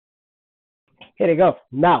here we go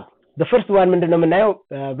now the first one ምንድነው የምናየው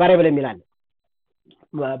variable የሚላል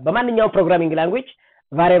በማንኛውም ፕሮግራሚንግ ላንጉዌጅ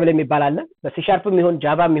variable የሚባል አለ በሲ ሻርፕም ይሁን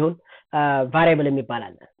ጃቫም ይሁን variable የሚባል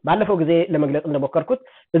አለ ባለፈው ጊዜ ለመግለጽ እንደሞከርኩት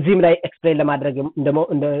እዚህም ላይ ኤክስፕሌን ለማድረግ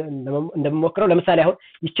እንደሞከረው ለምሳሌ አሁን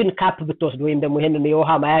ይችን ካፕ ብትወስዱ ወይም ደግሞ ይሄንን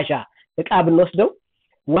የውሃ ማያዣ እቃ ብንወስደው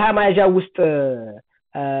ውሃ ማያዣ ውስጥ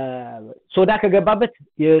ሶዳ ከገባበት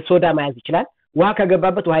የሶዳ ማያዝ ይችላል ውሃ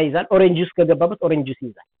ከገባበት ውሃ ይዛል ኦሬንጅ ጁስ ከገባበት ኦሬንጅ ጁስ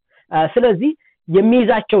ይዛል ስለዚህ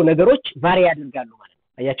የሚይዛቸው ነገሮች ቫሪ ያደርጋሉ ማለት ነው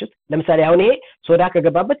አያችሁት ለምሳሌ አሁን ይሄ ሶዳ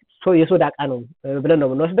ከገባበት የሶዳ እቃ ነው ብለን ነው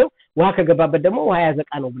የምንወስደው ውሃ ከገባበት ደግሞ ውሃ ያዘ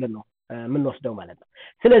እቃ ነው ብለን ነው የምንወስደው ማለት ነው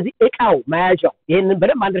ስለዚህ እቃው ማያዣው ይሄንን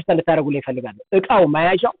በደንብ አንደርስታንድ ታደርጉልኝ እፈልጋለሁ እቃው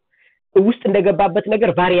ማያዣው ውስጥ እንደገባበት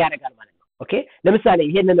ነገር ቫሪ ያደርጋል ማለት ነው ኦኬ ለምሳሌ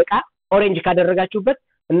ይሄንን እቃ ኦሬንጅ ካደረጋችሁበት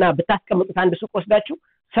እና ብታስቀምጡት አንድ ሱቅ ወስዳችሁ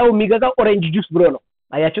ሰው የሚገዛው ኦሬንጅ ጁስ ብሎ ነው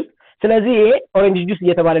አያችሁት ስለዚህ ይሄ ኦሬንጅ ጁስ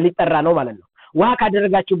እየተባለ ሊጠራ ነው ማለት ነው ውሃ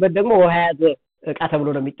ካደረጋችሁበት ደግሞ ውሃ ያዘ እቃ ተብሎ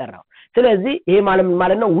ነው የሚጠራው ስለዚህ ይሄ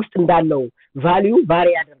ማለት ነው ውስጥ እንዳለው ቫልዩ ቫሪ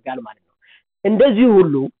ያደርጋል ማለት ነው እንደዚህ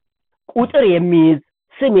ሁሉ ቁጥር የሚይዝ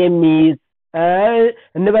ስም የሚይዝ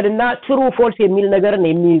እንበልና ትሩ ፎልስ የሚል ነገርን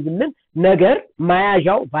የሚይዝልን ነገር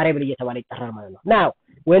ማያዣው ቫሪያብል እየተባለ ይጠራል ማለት ነው now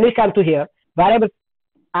when we come to here variables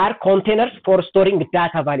are containers for storing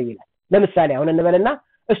data value ይላል ለምሳሌ አሁን እንበልና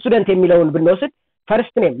ስቱደንት የሚለውን ብንወስድ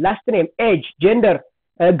first name last name age gender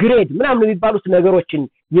grade ምናምን የሚባሉት ነገሮችን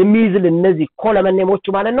የሚይዝልን እነዚህ ኮለመን ኔሞች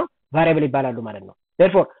ማለት ነው ቫሪያብል ይባላሉ ማለት ነው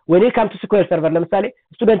therefore when it comes to SQL server ለምሳሌ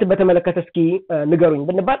ስቱደንት በተመለከተ እስኪ ንገሩኝ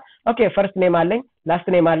ብንባል ኦኬ first name አለኝ last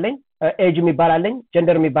name አለኝ age የሚባል አለኝ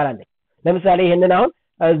gender የሚባል አለኝ ለምሳሌ ይሄንን አሁን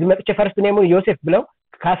እዚህ መጥቼ first name ዮሴፍ ብለው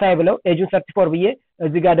ካሳይ ብለው age 34 ብዬ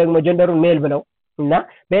እዚህ ጋር ደግሞ genderውን ሜል ብለው እና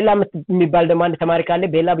ቤላ የሚባል ደግሞ አንድ ተማሪ ካለ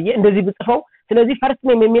ቤላ ብዬ እንደዚህ ብጽፈው ስለዚህ first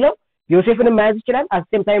name የሚለው ዮሴፍንም ማያዝ ይችላል at the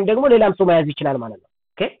same time ደግሞ ሌላም ሰው ማያዝ ይችላል ማለት ነው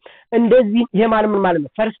ኦኬ እንደዚህ ይሄ ማለት ነው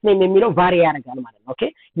ፈርስት ኔም የሚለው ቫሪ ያደርጋል ማለት ነው ኦኬ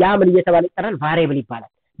ያ ምን እየተባለ ይጠራል ቫሪያብል ይባላል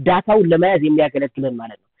ዳታውን ለማያዝ የሚያገለግለን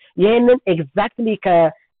ማለት ነው ይሄንን ኤግዛክትሊ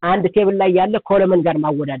ከአንድ ቴብል ላይ ያለ ኮለመን ጋር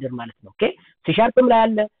ማወዳደር ማለት ነው ኦኬ ሲሻርፕም ላይ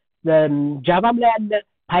አለ ጃቫም ላይ አለ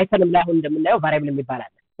ፓይተንም ላይ አሁን እንደምናየው ቫሪያብል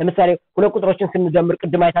ይባላል ለምሳሌ ሁለት ቁጥሮችን ስንደምር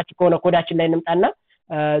ቅድም አይታችሁ ከሆነ ኮዳችን ላይ እንምጣና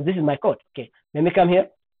this is my code okay let me come here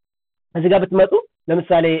እዚህ ጋር ብትመጡ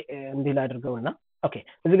ለምሳሌ እንዲህ ላድርገውና ኦኬ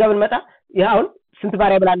እዚህ ጋር ብንመጣ ያው ስንት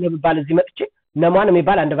ቫሪያብል አለ ይባል እዚህ መጥቼ ነማን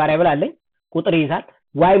የሚባል አንድ ቫሪያብል አለኝ ቁጥር ይዛል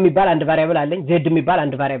y የሚባል አንድ ቫሪያብል አለኝ z የሚባል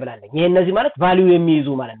አንድ ቫሪያብል አለኝ ይሄ እነዚህ ማለት ቫልዩ የሚይዙ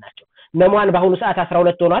ማለት ናቸው ነማን በአሁኑ ሰዓት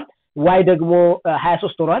 12 ሆኗል y ደግሞ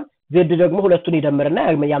 23 ሆኗል z ደግሞ ሁለቱን ይደምርና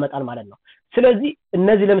ያመጣል ማለት ነው ስለዚህ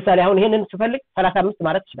እነዚህ ለምሳሌ አሁን ይሄንን ስፈልግ 35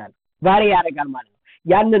 ማለት ይችላል ቫሪ ያደርጋል ማለት ነው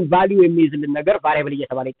ያንን ቫልዩ የሚይዝልን ነገር ቫሪያብል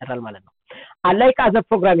እየተባለ ይጠራል ማለት ነው unlike other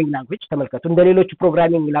programming language ተመልከቱ እንደሌሎች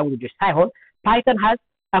ፕሮግራሚንግ ላንጉዌጆች ሳይሆን Python has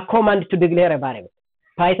a command to declare a variable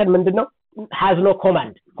Python ምንድነው has no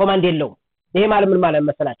command የለውም ይሄ ማለት ምን ማለት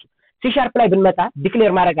መሰላችሁ C# ላይ ብንመጣ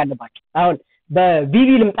ዲክሌር ማድረግ አለባችሁ አሁን በቪቪ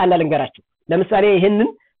ልምጣና ልንገራችሁ ለምሳሌ ይሄንን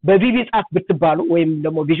በቪቪ ጻፍ ብትባሉ ወይም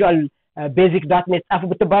ደግሞ ቪዥዋል ቤዚክ ዳትኔት ጻፉ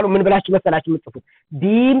ብትባሉ ምን ብላችሁ መሰላችሁ የምትጽፉት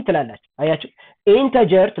ዲም ትላላችሁ አያችሁ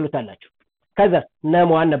ኢንተጀር ትሉታላችሁ ከዛ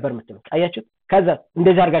ነም1 ነበር የምትሉት አያችሁ ከዛ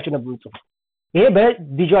እንደዚህ አድርጋችሁ ነበር የምትጽፉት ይሄ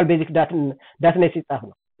በቪዥዋል ቤዚክ ዳትኔት ሲጻፍ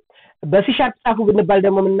ነው በሲሻርፕ ጻፉ ብንባል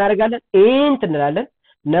ደግሞ ምን እናደርጋለን ኢንት እንላለን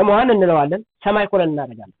ነም1 እንለዋለን ሰማይኮለን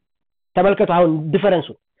እናደርጋለን ተመልከቱ አሁን ዲፈረንሱ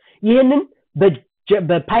ይሄንን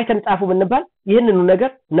በፓይተን ጻፉ ብንባል ይሄንን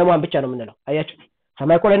ነገር ነም1 ብቻ ነው የምንለው አያችሁ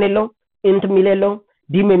ሰማይኮለን የለውም ኢንት ሚል የለውም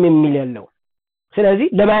ዲም የሚል የለውም ስለዚህ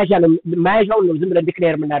ለማያዣው ነው ዝም ብለን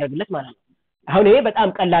ዲክሌር የምናደርግለት ማለት ነው አሁን ይሄ በጣም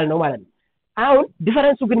ቀላል ነው ማለት ነው አሁን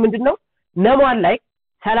ዲፈረንሱ ግን ምንድነው ነም1 ላይ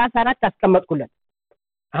 34 አስቀመጥኩለት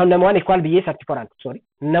አሁን ነም1 ኢኳል ብዬ 34 አልኩት ሶሪ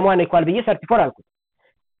ነም1 ኢኳል ብዬ 34 አልኩት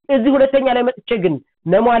እዚህ ሁለተኛ ላይ መጥቼ ግን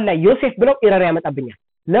ነም1 ላይ ዮሴፍ ብለው ኤረር ያመጣብኛል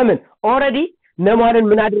ለምን ኦሬዲ ነም1ን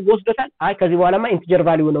ምን አድርጎ ወስዶታል አይ ከዚህ በኋላማ ኢንቲጀር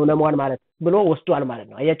ቫልዩ ነው ነም1 ማለት ብሎ ወስዷል ማለት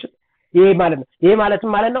ነው አያችሁ ይሄ ማለት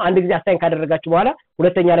ነው አንድ ጊዜ አሳይን ካደረጋችሁ በኋላ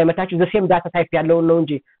ሁለተኛ ላይ መታችሁ the same data type ያለው ነው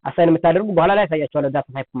እንጂ አሳይን የምታደርጉ በኋላ ላይ ያሳያችኋል data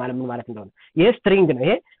type ማለት ምን ማለት እንደሆነ ይሄ string ነው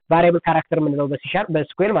ይሄ variable character ምንለው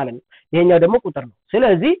በስኩዌር ማለት ነው ይሄኛው ደግሞ ቁጥር ነው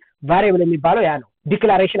ስለዚህ variable የሚባለው ያ ነው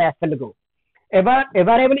declaration አያስፈልገው a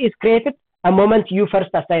variable is created a moment you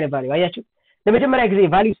first assign a value አያችሁ ለመጀመሪያ ጊዜ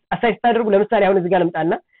value assign ታደርጉ ለምሳሌ አሁን እዚህ ጋር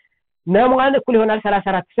ልምጣና ነም1 እኩል ይሆናል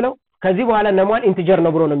 34 ስለው ከዚህ በኋላ ነም1 ኢንቲጀር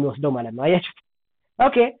ነው ብሎ ነው የሚወስደው ማለት ነው አያችሁ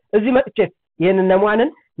ኦኬ እዚህ መጥቼ ይሄንን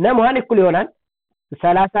ነም1 እኩል ይሆናል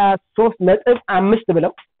 33.5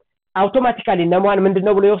 ብለው አውቶማቲካሊ ነም1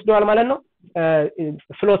 ምንድነው ብሎ ይወስደዋል ማለት ነው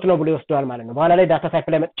ፍሎት ነው ብሎ ይወስደዋል ማለት ነው በኋላ ላይ ዳታ ታይፕ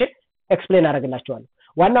ላይ መጥቼ ኤክስፕሌን አደርግላችኋለሁ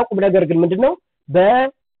ዋናው ቁም ነገር ግን ምንድነው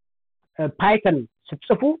በፓይተን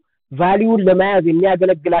ስትጽፉ ቫልዩን ለማያዝ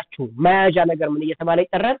የሚያገለግላችሁ ማያዣ ነገር ምን እየተባለ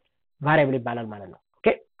ይጠራል ቫሪያብል ይባላል ማለት ነው ኦኬ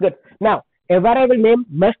ጉድ ናው a variable name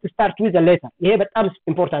must start with a letter ይሄ በጣም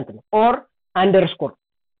ኢምፖርታንት ነው or underscore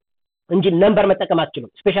እንጂ ነምበር መጠቀም አትችሉም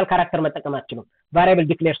ስፔሻል ካራክተር መጠቀም አትችሉም ቫሪያብል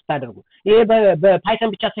ዲክሌር ስታደርጉ ይሄ በፓይተን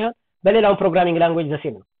ብቻ ሳይሆን በሌላው ፕሮግራሚንግ ላንጉዌጅ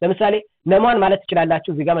ዘሴም ነው ለምሳሌ ነማን ማለት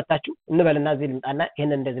ትችላላችሁ እዚህ ጋር መጣችሁ እንበልና እዚህ ልምጣና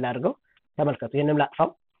ይሄንን እንደዚህ ላድርገው ተመልከቱ ይሄንን ላጥፋው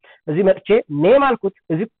እዚህ መጥቼ ኔም አልኩት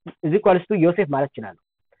እዚህ ኳልስቱ ዮሴፍ ማለት ይችላልው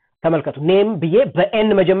ተመልከቱ ኔም ብዬ በኤን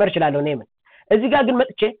መጀመር ይችላልው ኔም እዚህ ጋር ግን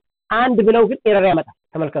መጥቼ አንድ ብለው ግን ኤረር ያመጣል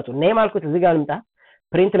ተመልከቱ ኔም አልኩት እዚህ ጋር ልምጣ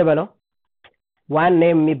ፕሪንት ልበለው ዋን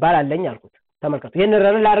ኔም የሚባል አለኝ አልኩት ተመልከቱ ይሄን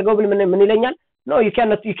ረን ላድርገው ብል ምን ይለኛል ኖ you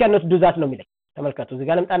cannot do that ነው የሚለኝ ተመልከቱ እዚህ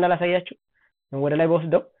ጋር ልምጣና ላሳያችሁ ወደ ላይ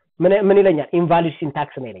በወስደው ምን ይለኛል invalid syntax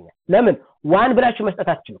ነው ይለኛል ለምን ዋን ብላችሁ መስጠት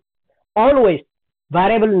አትችሉም always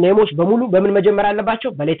variable ኔሞች በሙሉ በምን መጀመር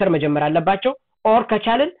አለባቸው በሌተር መጀመር አለባቸው or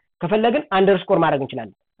ከፈለግን አንደርስኮር ማድረግ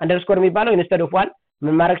እንችላለን አንደርስኮር የሚባለው instead of one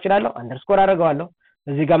ምን ማድረግ ይችላልው አንደርስኮር አደርገዋለሁ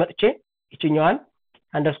እዚህ ጋር መጥቼ እቺኛዋን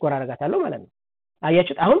አንደርስኮር አደርጋታለሁ ማለት ነው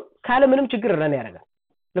አያችሁት አሁን ካለ ምንም ችግር ረን ያደርጋል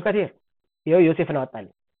look at here ዮሴፍ ነው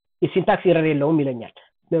አጣልኝ ሲንታክስ ኤረር የለውም ይለኛል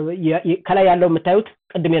ከላይ ያለው የምታዩት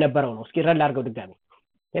ቅድም የነበረው ነው እስኪ ረን ላድርገው ድጋሚ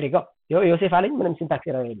here you go ዮሴፍ አለኝ ምንም ሲንታክስ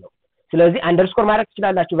ኤረር የለውም ስለዚህ አንደርስኮር ማድረግ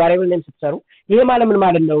ትችላላችሁ ቫሪያብል ኔም ስትሰሩ ይሄ ምን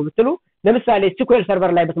ማለት ነው ብትሉ ለምሳሌ SQL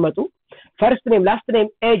ሰርቨር ላይ ብትመጡ ፈርስት ኔም ላስት ኔም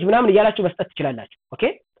ኤጅ ምናምን እያላችሁ መስጠት ትችላላችሁ ኦኬ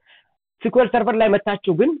SQL ሰርቨር ላይ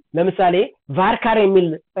መጣችሁ ግን ለምሳሌ varchar የሚል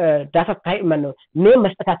ዳታ ታይፕ ነው ኔም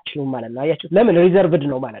መስጠት አትችሉም ማለት ነው አያችሁ ለምን ሪዘርቭድ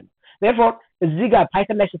ነው ማለት ነው therefore እዚህ ጋር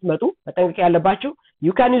ፓይተን ላይ ስትመጡ መጠንቀቅ ያለባችሁ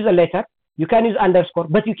you can use a letter you can use underscore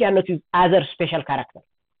but you cannot use other special character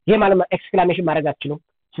ይሄ ማለት ኤክስክላሜሽን ማድረግ አትችሉም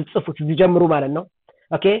ስትጽፉ ሲጀምሩ ማለት ነው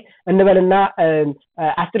ኦኬ እንበልና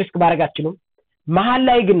አስትሪስክ ማድረግ አትችሉም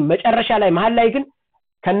መጨረሻ ላይ መሃል ላይ ግን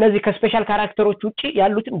ከነዚህ ከስፔሻል ካራክተሮች ውጪ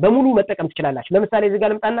ያሉትን በሙሉ መጠቀም ትችላላችሁ ለምሳሌ እዚህ ጋር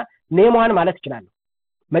ልምጣና ኔም1 ማለት ይችላል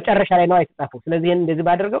መጨረሻ ላይ ነው አይተጻፈው ስለዚህ እንደዚህ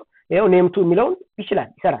ባደርገው ይሄው ኔም2 የሚለውን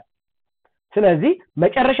ይሰራል ስለዚህ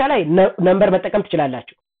መጨረሻ ላይ ነምበር መጠቀም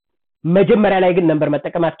ትችላላችሁ መጀመሪያ ላይ ግን ነምበር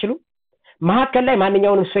መጠቀም አትችሉም መሀከል ላይ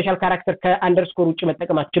ማንኛውንም ስፔሻል ካራክተር ከአንደርስኮር ውጪ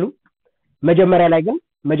መጠቀም አትችሉም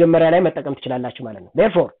መጀመሪያ ላይ መጠቀም ትችላላችሁ ማለት ነው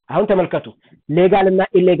therefore አሁን ተመልከቱ ሌጋል እና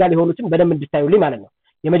ኢሌጋል የሆኑትን በደንብ እንድታዩልኝ ማለት ነው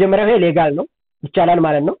የመጀመሪያው ይሄ ሌጋል ነው ይቻላል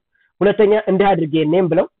ማለት ነው ሁለተኛ እንደ አድርጌ ኔም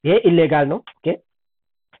ብለው ይሄ ኢሌጋል ነው ኦኬ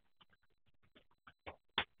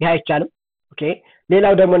ይሄ አይቻልም ኦኬ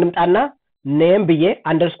ሌላው ደግሞ እንምጣና ኔም ብዬ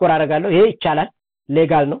አንደርስኮር አደርጋለሁ ይሄ ይቻላል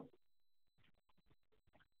ሌጋል ነው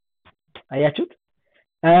አያችሁት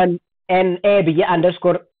ኤንኤ ብዬ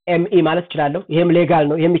አንደርስኮር ኤምኢ ማለት ይችላልው ይሄም ሌጋል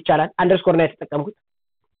ነው ይሄም ይቻላል አንደርስኮር ነው የተጠቀምኩት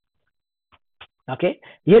ኦኬ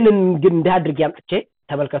ይሄንን ግን እንደ አድርጌ አምጥቼ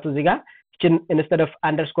ተመልከቱ እዚህ ጋር እቺን instead of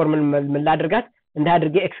underscore ምን ላድርጋት እንደ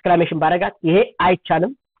አድርጌ ኤክስክላሜሽን ባረጋት ይሄ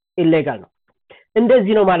አይቻልም ኢሌጋል ነው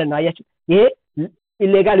እንደዚህ ነው ማለት ነው አያችሁ ይሄ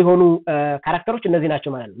ኢሌጋል የሆኑ ካራክተሮች እነዚህ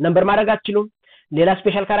ናቸው ማለት ነው ነምበር ማድረግ አትችሉም ሌላ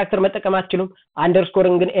ስፔሻል ካራክተር መጠቀም አትችሉም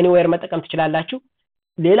አንደርስኮርን ግን ኤኒዌር መጠቀም ትችላላችሁ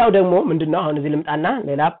ሌላው ደግሞ ምንድነው አሁን እዚህ ልምጣና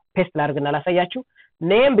ሌላ ፔስት ላድርግና ላሳያችሁ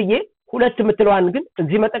ኔም ብዬ ሁለት የምትለዋን ግን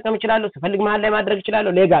እዚህ መጠቀም ይችላል ስፈልግ መሃል ላይ ማድረግ ይችላል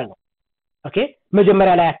ሌጋል ነው ኦኬ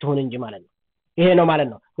መጀመሪያ ላይ አትሆን እንጂ ማለት ነው ይሄ ነው ማለት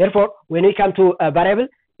ነው therefore when we come to a variable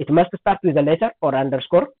it must start with a letter or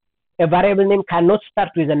underscore a variable name cannot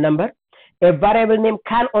start with a number a variable name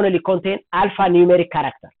can only contain alphanumeric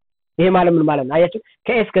character ይሄ ማለት ምን ማለት ነው አያችሁ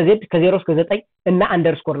ከኤስ ከዜድ ከ0 እስከ 9 እና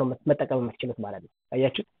አንደርስኮር ነው መጠቀም የምትችሉት ማለት ነው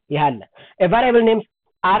አያችሁ ይሄ አለ a variable names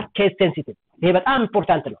are case sensitive ይሄ በጣም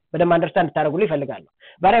ኢምፖርታንት ነው በደንብ አንደርስታንድ ታደርጉልኝ ይፈልጋሉ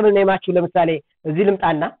variable nameአችሁ ለምሳሌ እዚህ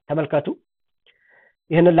ልምጣና ተመልከቱ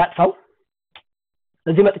ይሄንን ላጥፋው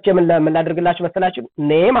እዚህ መጥቼ ምን ላድርግላችሁ መሰላችሁ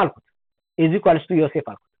ኔም አልኩት is equals to ዮሴፍ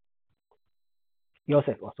አልኩት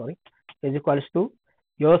is equals to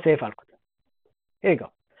ዮሴፍ አልኩት ይሄው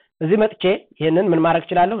እዚህ መጥቼ ይሄንን ምን ማድረግ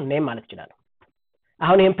ይችላል ኔም ማለት ይችላል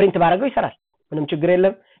አሁን ይሄን ፕሪንት ባረጋው ይሰራል ምንም ችግር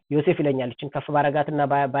የለም ዮሴፍ ይለኛል እቺን ከፍ ባረጋትና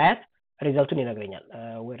ባያት ሪዛልቱን ይነግረኛል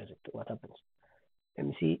where is it what happens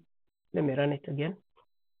let me run it again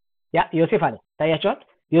ዮሴፍ አለ ታያችኋል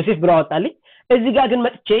ዮሴፍ ብሎ አወጣልኝ እዚህ ጋር ግን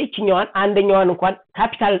መጥቼ እቺኛዋን አንደኛዋን እንኳን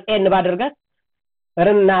ካፒታል ኤን ባደርጋት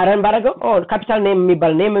ረን ባረጋው ካፒታል ኔም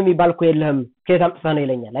የሚባል እኮ የለህም ከየት አምጥተህ ነው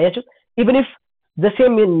ይለኛል አያችሁ even if the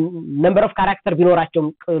same number of character ቢኖራቸውም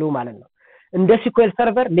ቅሉ ማለት ነው እንደ SQL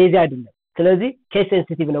ሰርቨር ሌዚ አይደለም ስለዚህ ኬስ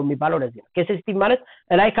ሴንሲቲቭ ነው የሚባለው ለዚህ ነው ኬስ ሴንሲቲቭ ማለት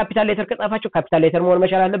ላይ ካፒታል ሌተር ከጻፋችሁ ካፒታል ሌተር መሆን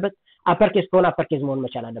መቻል አለበት አፐር ኬስ ከሆነ አፐር ኬስ መሆን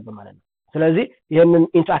መቻል አለበት ማለት ነው ስለዚህ ይሄንን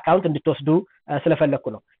ኢንቱ አካውንት እንድትወስዱ ስለፈለኩ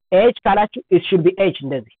ነው ኤጅ ካላችሁ it should be age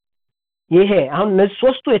እንደዚህ ይሄ አሁን እነዚህ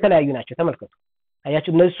ሶስቱ የተለያዩ ናቸው ተመልከቱ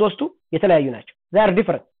አያችሁ እነዚህ ሶስቱ የተለያዩ ናቸው they are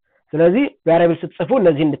different ስለዚህ variable ስትጽፉ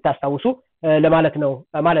እነዚህ እንድታስታውሱ ለማለት ነው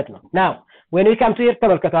now when we come to here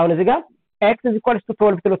ተመልከቱ አሁን እዚህ ጋር x is equals to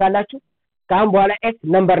 12 ትሉታላችሁ ካሁን በኋላ x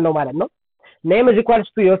ነምበር ነው ማለት ነው name is equals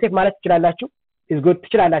to ዮሴፍ ማለት ትችላላችሁ is good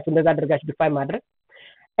ትችላላችሁ እንደዛ አድርጋችሁ ዲፋይን ማድረግ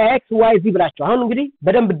x y z ብላችሁ አሁን እንግዲህ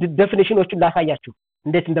በደንብ ዴፊኒሽኖቹን ላሳያችሁ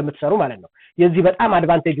እንዴት እንደምትሰሩ ማለት ነው የዚህ በጣም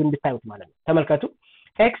አድቫንቴጁን እንድታዩት ማለት ነው ተመልከቱ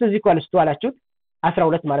x is equals to አላችሁ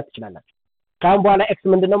 12 ማለት ትችላላችሁ ካሁን በኋላ x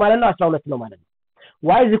ምንድነው ማለት ነው 12 ነው ማለት ነው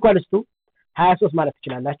y is equals to 23 ማለት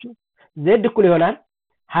ትችላላችሁ z እኩል ይሆናል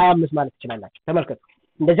 25 ማለት ትችላላችሁ ተመልከቱ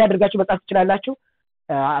እንደዚህ አድርጋችሁ መጻፍ ትችላላችሁ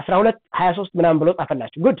 12 23 ምናምን ብሎ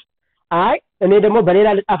ጻፈላችሁ ጉድ አይ እኔ ደግሞ በሌላ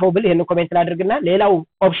ልጻፈው ብል ይሄን ኮሜንት ላድርግና ሌላው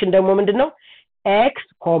ኦፕሽን ደግሞ ምንድነው x,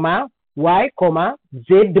 y,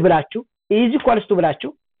 z ብላችሁ is equals to ብላችሁ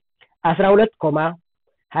 12,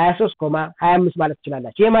 23, 25 ማለት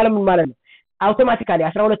ትችላላችሁ ይሄ ማለት ምን ማለት ነው አውቶማቲካሊ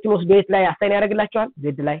 12 ነው ቤት ላይ አሳይን ያደርግላችኋል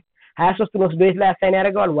z ላይ 23 ነው ቤት ላይ አሳይን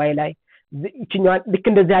ያደርጋል y ላይ እቺኛው ልክ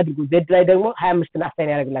እንደዚህ አድርጉ z ላይ ደግሞ 25 ነው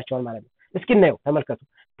አሳይን ያደርግላችኋል ማለት ነው እስኪ እናየው ተመልከቱ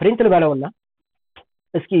ፕሪንት ልበለውና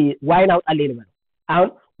እስኪ y ን አውጣልኝ ልበለው አሁን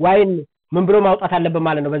y ምን ብሎ ማውጣት አለበት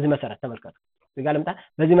ማለት ነው በዚህ መሰረት ተመልከቱ እዚህ ጋር ልምጣ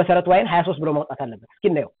በዚህ መሰረት y ን 23 ብሎ ማውጣት አለበት እስኪ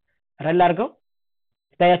እናየው ረል አድርገው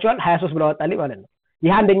ታያችኋል 23 ብሎ አወጣልኝ ማለት ነው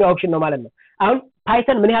ይሄ አንደኛው ኦፕሽን ነው ማለት ነው አሁን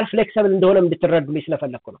ፓይተን ምን ያህል ፍሌክሲብል እንደሆነ እንድትረዱልኝ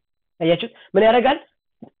ስለፈለኩ ነው አያችሁት ምን ያደርጋል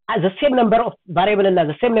the same number of variable እና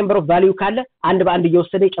the same number of value ካለ አንድ በአንድ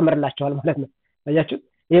እየወሰደ ይጨምርላችኋል ማለት ነው አያችሁት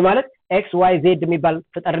ይሄ ማለት x y z የሚባል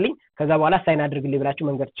ፍጠርልኝ ከዛ በኋላ ሳይን አድርግልኝ ብላችሁ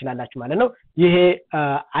መንገድ ትችላላችሁ ማለት ነው ይሄ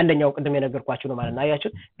አንደኛው ቅድም የነገርኳችሁ ነው ማለት ነው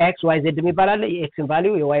አያችሁት x y z የሚባል አለ የx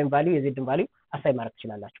ቫልዩ የy ቫልዩ የz ቫልዩ አሳይን ማድረግ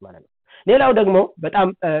ትችላላችሁ ማለት ነው ሌላው ደግሞ በጣም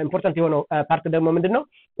ኢምፖርታንት የሆነው ፓርት ደግሞ ምንድነው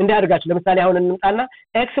እንዲያደርጋችሁ ለምሳሌ አሁን እንምጣና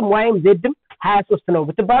x y z 23 ነው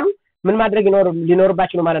ብትባሉ ምን ማድረግ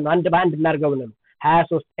ሊኖርባችሁ ነው ማለት ነው አንድ በአንድ እናርገው ነው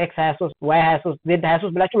 23 x 23 y 23 z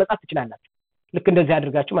 23 ብላችሁ መጻፍ ትችላላችሁ ልክ እንደዚህ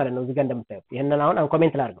አድርጋችሁ ማለት ነው እዚህ ጋር እንደምታዩት ይሄንን አሁን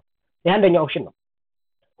ኮሜንት ላድርገው ይሄ አንደኛው ኦፕሽን ነው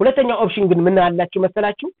ሁለተኛው ኦፕሽን ግን ምን አላችሁ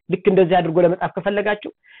መሰላችሁ ልክ እንደዚህ አድርጎ ለመጻፍ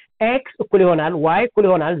ከፈለጋችሁ x እኩል ይሆናል y እኩል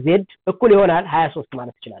ይሆናል z እኩል ይሆናል 23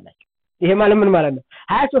 ማለት ትችላላችሁ ይሄ ማለት ምን ማለት ነው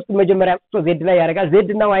 23 መጀመሪያ z ላይ ያደርጋል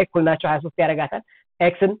z እና y እኩል ናቸው 23 ያደርጋታል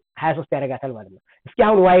x ን 23 ያደርጋታል ማለት ነው እስኪ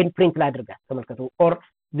አሁን y ን ፕሪንት ላድርጋት ተመልከቱ ኦር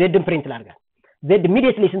z ን ፕሪንት ላድርጋት z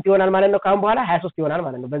ኢሚዲየትሊ ስንት ይሆናል ማለት ነው ካሁን በኋላ 23 ይሆናል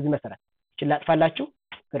ማለት ነው በዚህ መሰረት ይችላልፋላችሁ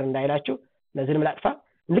ግር እንዳይላችሁ ለዚህም ላጥፋ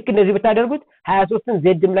ልክ እንደዚህ ብታደርጉት 23ን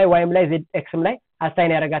zም ላይ yም ላይ zxም ላይ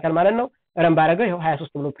አሳይን ያደርጋታል ማለት ነው ረም ባረገው ይሄው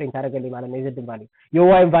 23 ብሎ ፕሪንት አደረገልኝ ማለት ነው የzም ቫልዩ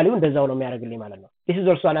የyም ቫልዩ እንደዛው ነው የሚያደርግልኝ ማለት ነው this is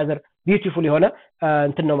also another beautiful የሆነ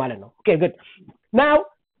እንትን ነው ማለት ነው okay good now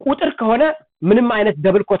ቁጥር ከሆነ ምንም አይነት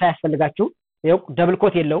ደብል ኮት አያስፈልጋችሁ ይሄው ደብል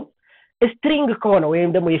ኮት የለውም ስትሪንግ ከሆነ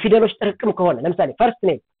ወይም ደግሞ የፊደሎች ጥርቅም ከሆነ ለምሳሌ ፈርስት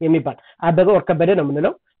ኔም የሚባል አበበ ወር ከበደ ነው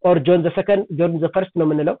የምንለው ኦር ጆን ዘ ሰከንድ ጆን ዘ ፈርስት ነው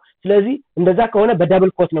የምንለው ስለዚህ እንደዛ ከሆነ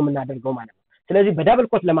በደብል ኮት ነው የምናደርገው ማለት ነው ስለዚህ በደብል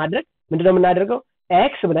ኮት ለማድረግ ምንድነው የምናደርገው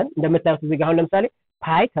x ብለን እንደምታዩት እዚህ ጋር አሁን ለምሳሌ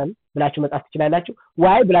ፓይተን ብላችሁ መጻፍ ትችላላችሁ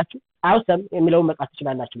y ብላችሁ awesome የሚለውን መጻፍ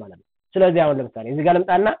ትችላላችሁ ማለት ነው ስለዚህ አሁን ለምሳሌ እዚህ ጋር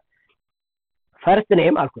ልምጣና ፈርስት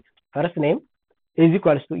ኔም አልኩት ፈርስት ኔም is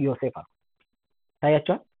equals to ዮሴፍ አልኩት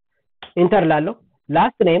ታያችኋል ኢንተር ላለው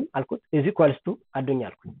ላስት ኔም አልኩት is equals to አዱኛ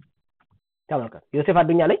አልኩት ተመልከቱ ዮሴፍ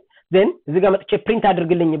አዱኛ ላይ then እዚህ ጋር መጥቼ ፕሪንት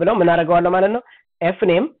አድርግልኝ ብለው ምን አደርጋለሁ ማለት ነው f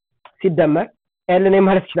ኔም ሲደመር l ኔም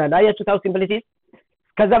ማለት ይችላል አያችሁ ታው ሲምፕሊቲ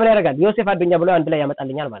ከዛ በላይ ያደርጋል ዮሴፍ አዱኛ ብለው አንድ ላይ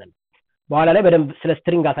ያመጣልኛል ማለት ነው በኋላ ላይ በደንብ ስለ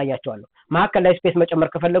ስትሪንግ አሳያቸዋለሁ መሐከል ላይ ስፔስ መጨመር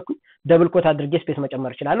ከፈለኩኝ ደብል ኮት አድርጌ ስፔስ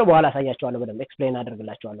መጨመር ይችላል በኋላ አሳያቸዋለሁ በደንብ ኤክስፕሌን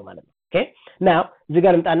አደርግላችኋለሁ ማለት ነው ኦኬ ናው እዚህ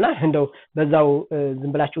ጋር ልምጣና እንደው በዛው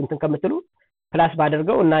ዝም ብላችሁ እንትን ከምትሉ ፕላስ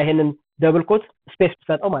ባደርገው እና ይሄንን ደብል ኮት ስፔስ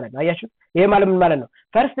ተሰጠው ማለት ነው አያችሁ ይሄ ማለት ምን ማለት ነው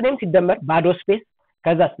ፈርስት ኔም ሲደመር ባዶ ስፔስ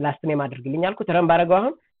ከዛ ላስት ኔም አድርግልኝ አልኩት ረም ባረጋው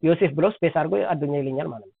አሁን ዮሴፍ ብሎ ስፔስ አድርጎ አዱኛ ይልኛል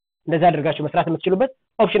ማለት ነው እንደዛ አድርጋችሁ መስራት የምትችሉበት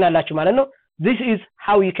ኦፕሽን አላችሁ ማለት ነው this is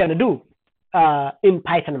how you can do in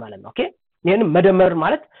python ማለት ነው ኦኬ ይሄን መደመር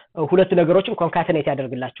ማለት ሁለት ነገሮችን ኮንካተኔት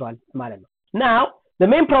ያደርግላችኋል ማለት ነው now the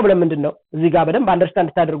main problem ምንድነው እዚህ ጋር በደንብ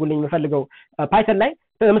አንደርስታንድ ታደርጉልኝ የምፈልገው ፓይተን ላይ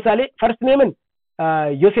ለምሳሌ ፈርስት ኔምን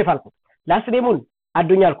ዮሴፍ አልኩት ላስት ኔሙን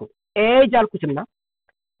አዱኛ አልኩት ኤጅ አልኩትና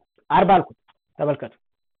 40 አልኩት ተመልከቱ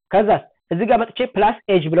ከዛ እዚህ ጋር መጥቼ ፕላስ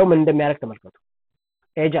ኤጅ ብለው ምን እንደሚያደርግ ተመልከቱ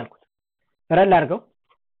ኤጅ አልኩት ረል አድርገው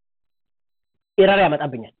ኤረር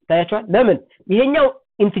ያመጣብኛል ታያችኋል ለምን ይሄኛው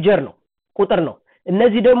ኢንቲጀር ነው ቁጥር ነው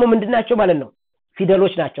እነዚህ ደግሞ ምንድናቸው ማለት ነው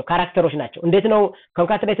ፊደሎች ናቸው ካራክተሮች ናቸው እንዴት ነው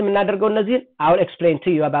ኮንካተኔት የምናደርገው እነዚህ I'll explain to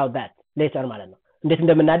you about that later ማለት ነው እንዴት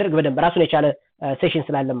እንደምናደርግ በደንብ ራሱን የቻለ ሴሽን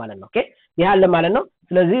ስላለ ማለት ነው ኦኬ ይሄ አለ ማለት ነው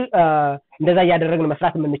ስለዚህ እንደዛ ያደረግን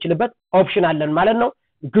መስራት የምንችልበት ኦፕሽን አለን ማለት ነው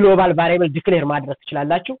ግሎባል ቫሪያብል ዲክሌር ማድረግ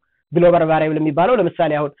ትችላላችሁ ግሎባል ቫሪያብል የሚባለው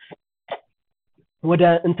ለምሳሌ አሁን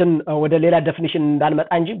ወደ ሌላ ዴፊኒሽን እንዳልመጣ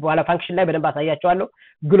እንጂ በኋላ ፋንክሽን ላይ በደንብ አሳያችኋለሁ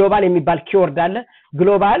ግሎባል የሚባል ኪወርድ አለ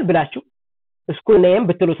ግሎባል ብላችሁ ስኩል ኔም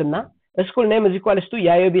ብትሉትና ስኩል ኔም is equals to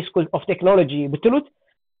የአዮቢ ስኩል ኦፍ ቴክኖሎጂ ብትሉት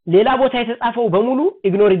ሌላ ቦታ የተጻፈው በሙሉ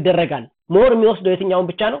ኢግኖር ይደረጋል ሞር የሚወስደው የትኛውን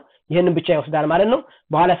ብቻ ነው ይሄንን ብቻ ይወስዳል ማለት ነው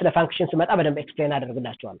በኋላ ስለ ፋንክሽን ስመጣ በደንብ ኤክስፕሌን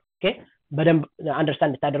አደርግላችኋለሁ ኦኬ በደንብ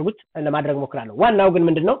አንደርስታንድ ታደርጉት ለማድረግ ሞክራለሁ ዋናው ግን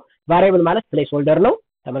ምንድነው ቫሪያብል ማለት ፕሌስ ሆልደር ነው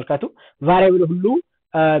ተመልከቱ ቫሪያብል ሁሉ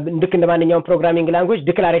ልክ እንደማንኛውም ፕሮግራሚንግ ላንጉዌጅ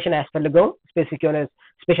ዲክላሬሽን አያስፈልገውም ስፔሲፊክ የሆነ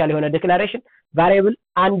ስፔሻል የሆነ ዲክላሬሽን ቫሪያብል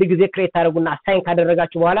አንድ ጊዜ ክሬት ታደርጉና አሳይን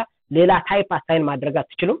ካደረጋችሁ በኋላ ሌላ ታይፕ አሳይን ማድረግ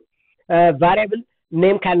አትችሉም ቫሪያብል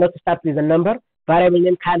ኔም cannot start with a number variable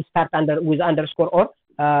name can start with underscore or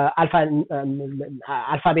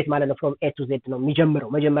አልፋቤት ማለት ነው from a to z ነው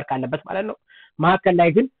መጀመር ካለበት ማለት ነው ማከል ላይ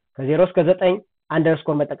ግን ከ0 እስከ 9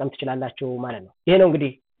 አንደርስኮር መጠቀም ትችላላችሁ ማለት ነው ይሄ ነው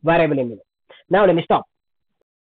እንግዲህ ቫሪያብል የሚለው now let me stop